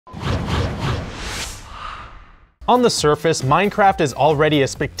On the surface, Minecraft is already a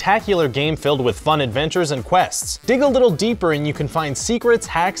spectacular game filled with fun adventures and quests. Dig a little deeper and you can find secrets,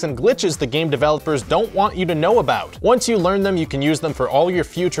 hacks, and glitches the game developers don't want you to know about. Once you learn them, you can use them for all your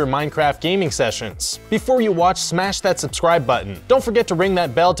future Minecraft gaming sessions. Before you watch, smash that subscribe button. Don't forget to ring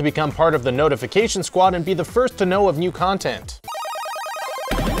that bell to become part of the notification squad and be the first to know of new content.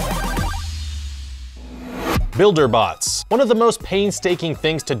 Builder bots. One of the most painstaking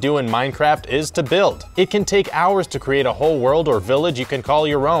things to do in Minecraft is to build. It can take hours to create a whole world or village you can call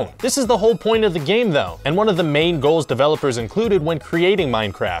your own. This is the whole point of the game though, and one of the main goals developers included when creating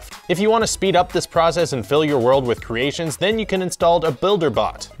Minecraft. If you want to speed up this process and fill your world with creations, then you can install a builder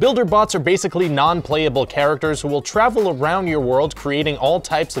bot. Builder bots are basically non-playable characters who will travel around your world creating all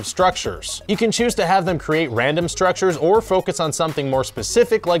types of structures. You can choose to have them create random structures or focus on something more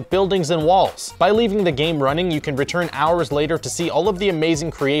specific like buildings and walls. By leaving the game running, you can return hours later to see all of the amazing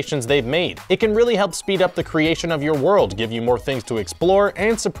creations they've made. It can really help speed up the creation of your world, give you more things to explore,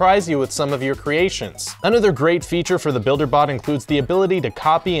 and surprise you with some of your creations. Another great feature for the builder bot includes the ability to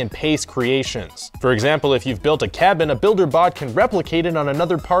copy and paste creations. For example, if you've built a cabin, a builder bot can replicate it on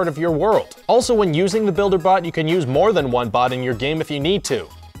another part of your world. Also, when using the builder bot, you can use more than one bot in your game if you need to.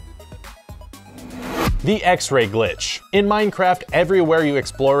 The X-ray glitch. In Minecraft, everywhere you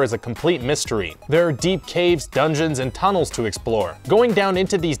explore is a complete mystery. There are deep caves, dungeons, and tunnels to explore. Going down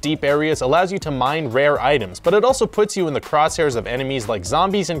into these deep areas allows you to mine rare items, but it also puts you in the crosshairs of enemies like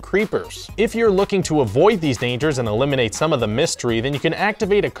zombies and creepers. If you're looking to avoid these dangers and eliminate some of the mystery, then you can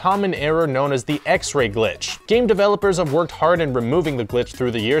activate a common error known as the X-ray glitch. Game developers have worked hard in removing the glitch through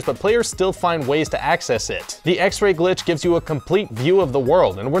the years, but players still find ways to access it. The X-ray glitch gives you a complete view of the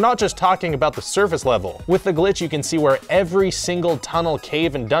world, and we're not just talking about the surface level. With the glitch, you can see where every single tunnel,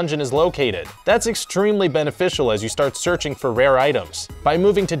 cave, and dungeon is located. That's extremely beneficial as you start searching for rare items. By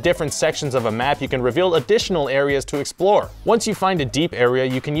moving to different sections of a map, you can reveal additional areas to explore. Once you find a deep area,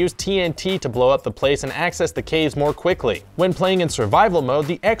 you can use TNT to blow up the place and access the caves more quickly. When playing in survival mode,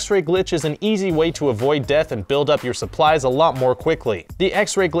 the X-ray glitch is an easy way to avoid death and build up your supplies a lot more quickly. The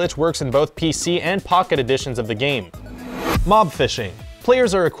X-ray glitch works in both PC and Pocket editions of the game. Mob fishing.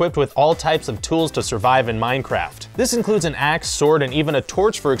 Players are equipped with all types of tools to survive in Minecraft. This includes an axe, sword, and even a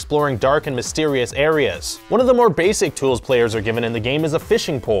torch for exploring dark and mysterious areas. One of the more basic tools players are given in the game is a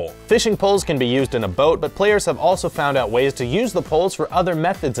fishing pole. Fishing poles can be used in a boat, but players have also found out ways to use the poles for other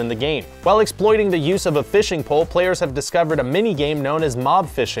methods in the game. While exploiting the use of a fishing pole, players have discovered a mini-game known as mob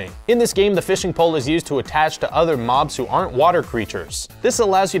fishing. In this game, the fishing pole is used to attach to other mobs who aren't water creatures. This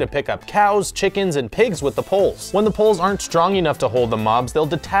allows you to pick up cows, chickens, and pigs with the poles. When the poles aren't strong enough to hold the mobs, they'll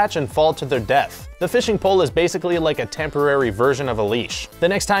detach and fall to their death. The fishing pole is basically like a temporary version of a leash. The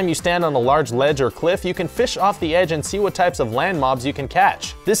next time you stand on a large ledge or cliff, you can fish off the edge and see what types of land mobs you can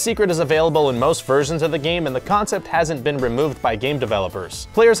catch. This secret is available in most versions of the game, and the concept hasn't been removed by game developers.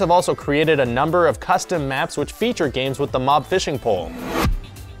 Players have also created a number of custom maps which feature games with the mob fishing pole.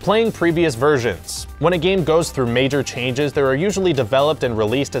 Playing previous versions. When a game goes through major changes, they are usually developed and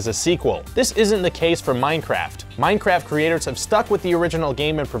released as a sequel. This isn't the case for Minecraft. Minecraft creators have stuck with the original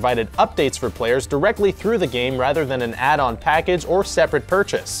game and provided updates for players directly through the game rather than an add-on package or separate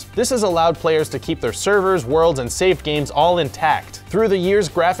purchase. This has allowed players to keep their servers, worlds, and saved games all intact. Through the years,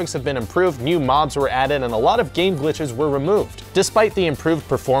 graphics have been improved, new mobs were added, and a lot of game glitches were removed. Despite the improved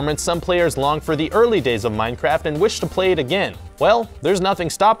performance, some players long for the early days of Minecraft and wish to play it again. Well, there's nothing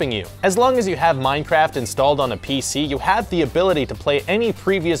stopping you. As long as you have Minecraft installed on a PC, you have the ability to play any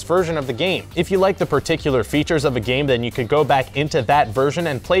previous version of the game. If you like the particular features of a game, then you could go back into that version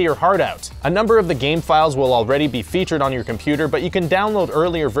and play your heart out. A number of the game files will already be featured on your computer, but you can download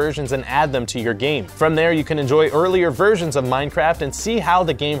earlier versions and add them to your game. From there, you can enjoy earlier versions of Minecraft and see how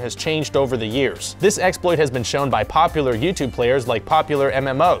the game has changed over the years. This exploit has been shown by popular YouTube players like popular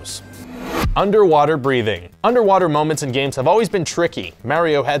MMOs. Underwater breathing. Underwater moments in games have always been tricky.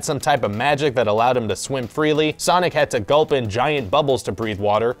 Mario had some type of magic that allowed him to swim freely, Sonic had to gulp in giant bubbles to breathe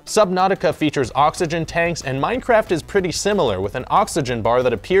water, Subnautica features oxygen tanks, and Minecraft is pretty similar with an oxygen bar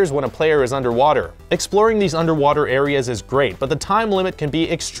that appears when a player is underwater. Exploring these underwater areas is great, but the time limit can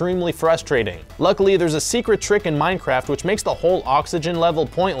be extremely frustrating. Luckily, there's a secret trick in Minecraft which makes the whole oxygen level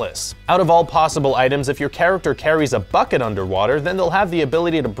pointless. Out of all possible items, if your character carries a bucket underwater, then they'll have the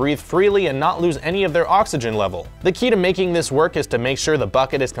ability to breathe freely and not lose any of their oxygen level. The key to making this work is to make sure the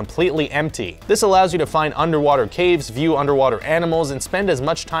bucket is completely empty. This allows you to find underwater caves, view underwater animals, and spend as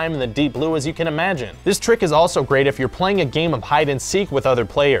much time in the deep blue as you can imagine. This trick is also great if you're playing a game of hide and seek with other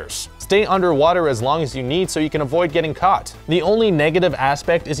players. Stay underwater as long as you need so you can avoid getting caught. The only negative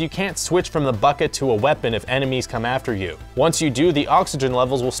aspect is you can't switch from the bucket to a weapon if enemies come after you. Once you do, the oxygen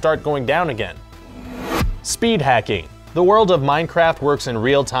levels will start going down again. Speed hacking. The world of Minecraft works in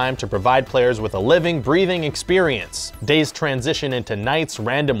real time to provide players with a living, breathing experience. Days transition into nights,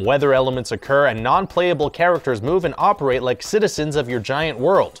 random weather elements occur, and non-playable characters move and operate like citizens of your giant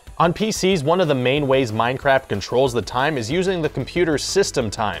world. On PCs, one of the main ways Minecraft controls the time is using the computer's system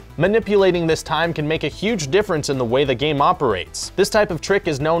time. Manipulating this time can make a huge difference in the way the game operates. This type of trick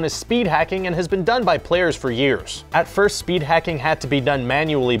is known as speed hacking and has been done by players for years. At first, speed hacking had to be done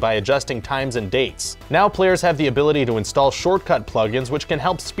manually by adjusting times and dates. Now players have the ability to install shortcut plugins which can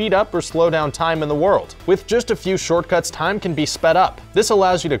help speed up or slow down time in the world. With just a few shortcuts, time can be sped up. This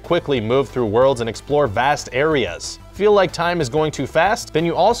allows you to quickly move through worlds and explore vast areas. Feel like time is going too fast? Then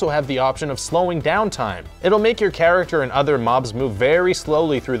you also have the option of slowing down time. It'll make your character and other mobs move very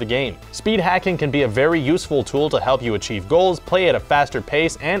slowly through the game. Speed hacking can be a very useful tool to help you achieve goals, play at a faster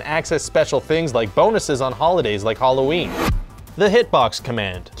pace, and access special things like bonuses on holidays like Halloween. The hitbox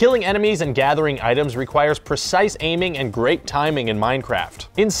command. Killing enemies and gathering items requires precise aiming and great timing in Minecraft.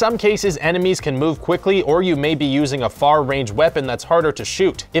 In some cases, enemies can move quickly, or you may be using a far-range weapon that's harder to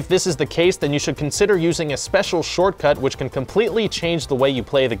shoot. If this is the case, then you should consider using a special shortcut which can completely change the way you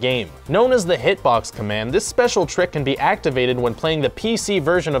play the game. Known as the hitbox command, this special trick can be activated when playing the PC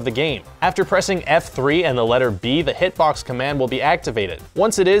version of the game. After pressing F3 and the letter B, the hitbox command will be activated.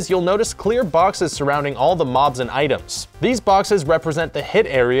 Once it is, you'll notice clear boxes surrounding all the mobs and items. These boxes represent the hit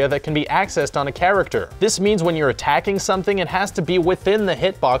area that can be accessed on a character. This means when you're attacking something, it has to be within the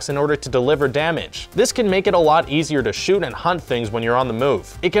hitbox in order to deliver damage. This can make it a lot easier to shoot and hunt things when you're on the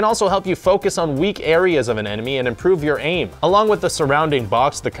move. It can also help you focus on weak areas of an enemy and improve your aim. Along with the surrounding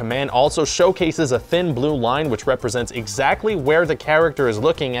box, the command also showcases a thin blue line which represents exactly where the character is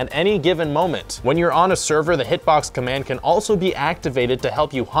looking at any given moment. When you're on a server, the hitbox command can also be activated to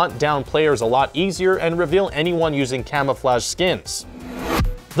help you hunt down players a lot easier and reveal anyone using camouflage skins.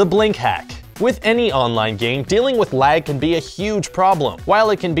 The blink hack. With any online game, dealing with lag can be a huge problem. While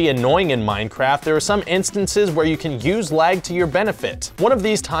it can be annoying in Minecraft, there are some instances where you can use lag to your benefit. One of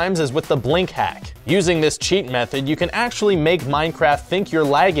these times is with the blink hack. Using this cheat method, you can actually make Minecraft think you're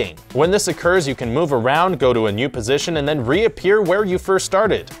lagging. When this occurs, you can move around, go to a new position, and then reappear where you first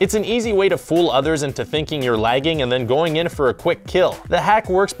started. It's an easy way to fool others into thinking you're lagging and then going in for a quick kill. The hack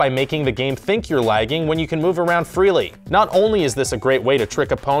works by making the game think you're lagging when you can move around freely. Not only is this a great way to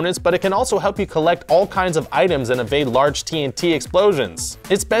trick opponents, but it can also help you collect all kinds of items and evade large TNT explosions.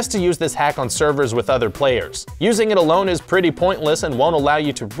 It's best to use this hack on servers with other players. Using it alone is pretty pointless and won't allow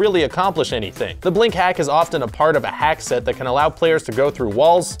you to really accomplish anything. The blink hack is often a part of a hack set that can allow players to go through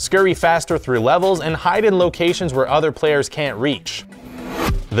walls, scurry faster through levels, and hide in locations where other players can't reach.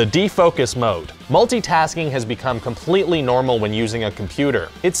 The defocus mode. Multitasking has become completely normal when using a computer.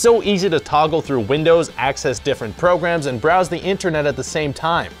 It's so easy to toggle through windows, access different programs, and browse the internet at the same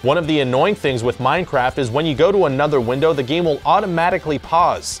time. One of the annoying things with Minecraft is when you go to another window, the game will automatically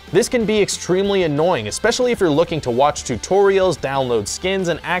pause. This can be extremely annoying, especially if you're looking to watch tutorials, download skins,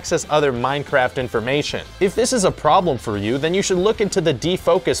 and access other Minecraft information. If this is a problem for you, then you should look into the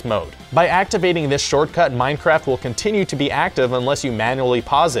defocus mode. By activating this shortcut, Minecraft will continue to be active unless you manually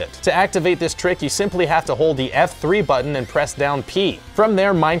pause it. To activate this trick, you simply have to hold the F3 button and press down P. From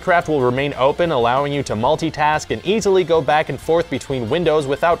there, Minecraft will remain open, allowing you to multitask and easily go back and forth between windows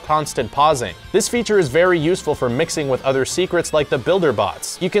without constant pausing. This feature is very useful for mixing with other secrets like the builder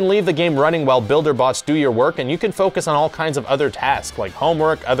bots. You can leave the game running while builder bots do your work, and you can focus on all kinds of other tasks like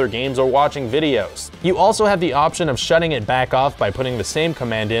homework, other games, or watching videos. You also have the option of shutting it back off by putting the same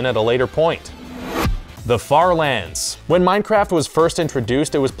command in at a later point. The Far Lands. When Minecraft was first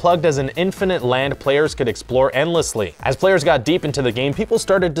introduced, it was plugged as an infinite land players could explore endlessly. As players got deep into the game, people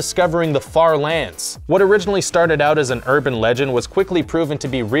started discovering the Far Lands. What originally started out as an urban legend was quickly proven to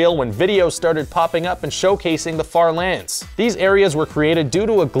be real when videos started popping up and showcasing the Far Lands. These areas were created due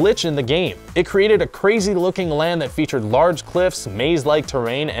to a glitch in the game. It created a crazy looking land that featured large cliffs, maze-like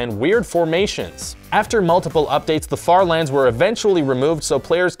terrain, and weird formations. After multiple updates, the Far Lands were eventually removed so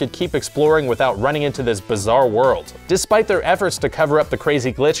players could keep exploring without running into this bizarre world. Despite their efforts to cover up the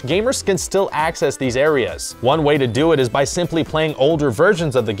crazy glitch, gamers can still access these areas. One way to do it is by simply playing older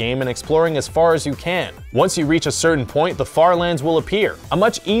versions of the game and exploring as far as you can. Once you reach a certain point, the Far Lands will appear. A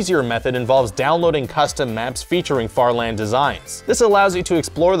much easier method involves downloading custom maps featuring Far Land designs. This allows you to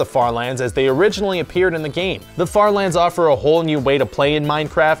explore the Far Lands as they originally appeared in the game. The Far Lands offer a whole new way to play in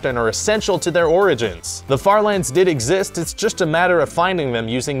Minecraft and are essential to their origins. The Far Lands did exist, it's just a matter of finding them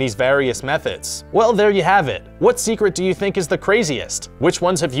using these various methods. Well, there you have it. What secret do you think is the craziest? Which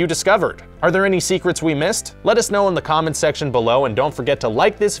ones have you discovered? Are there any secrets we missed? Let us know in the comments section below, and don't forget to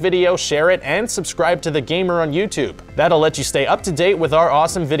like this video, share it, and subscribe to The Gamer on YouTube. That'll let you stay up to date with our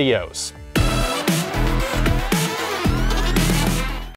awesome videos.